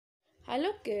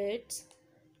Hello kids.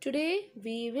 Today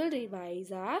we will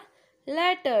revise our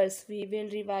letters. We will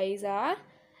revise our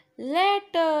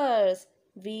letters.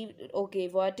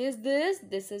 What is this?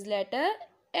 This is letter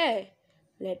A.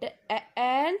 Letter A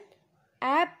and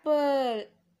apple,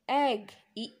 egg,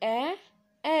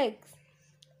 eggs.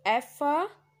 F for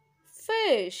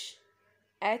fish.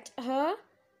 H her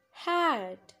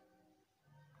hat.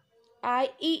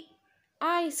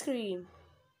 Ice cream.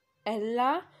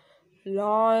 Ella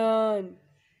lion,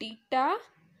 Tita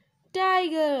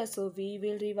tiger. So we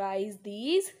will revise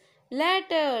these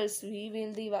letters. We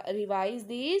will revise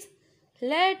these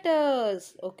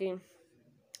letters. Okay.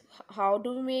 How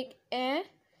do we make a?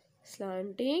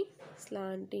 Slanting,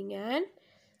 slanting and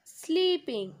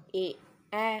sleeping.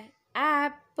 A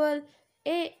apple.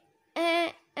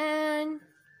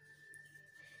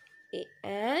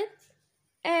 An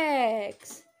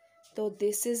X. So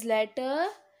this is letter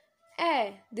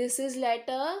A. This is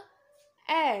letter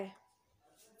A.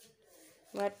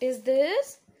 What is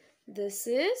this? This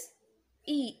is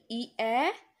A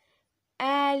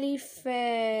elephant.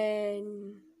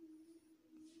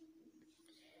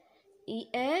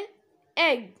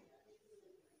 Egg.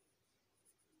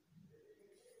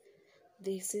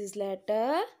 This is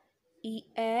letter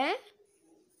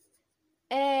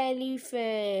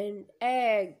elephant.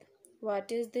 Egg.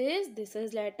 What is this? This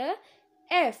is letter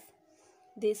F.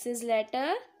 This is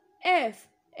letter F.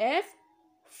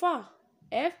 For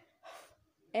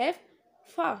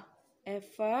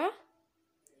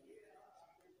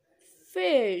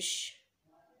fish.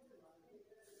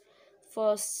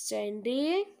 First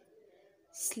standing,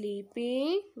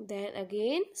 sleeping, then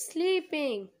again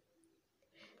sleeping.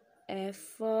 F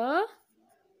for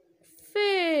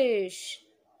fish.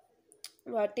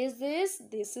 What is this?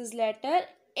 This is letter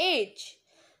H.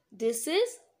 This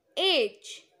is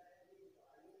H.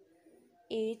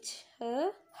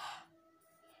 Her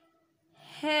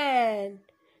hand.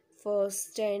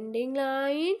 First standing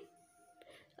line,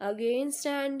 again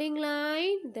standing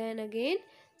line, then again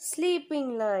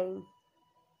sleeping line.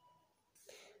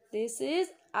 This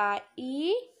is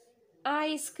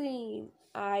ice cream.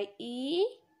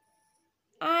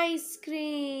 Ice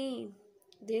cream.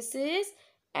 This is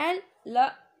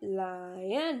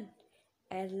lion.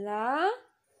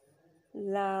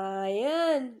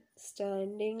 Lion.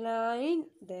 Standing line,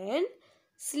 then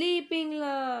sleeping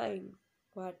line.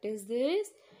 What is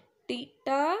this?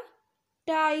 Tita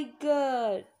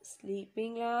tiger.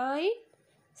 Sleeping line,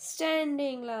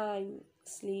 standing line,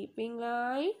 sleeping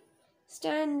line,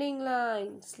 standing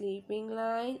line, sleeping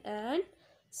line and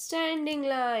standing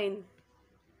line.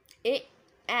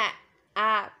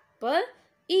 Apple.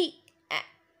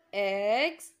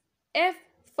 Eggs. F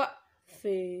for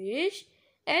fish.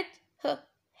 Her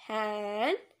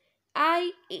hand.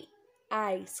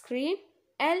 Ice cream.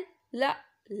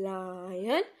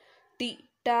 Lion.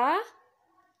 Tita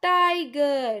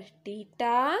tiger.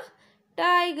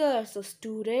 So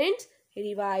students,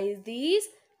 revise these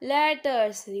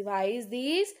letters.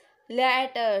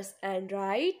 And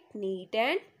write neat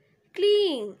and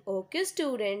clean. Okay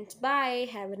students, bye.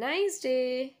 Have a nice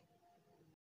day.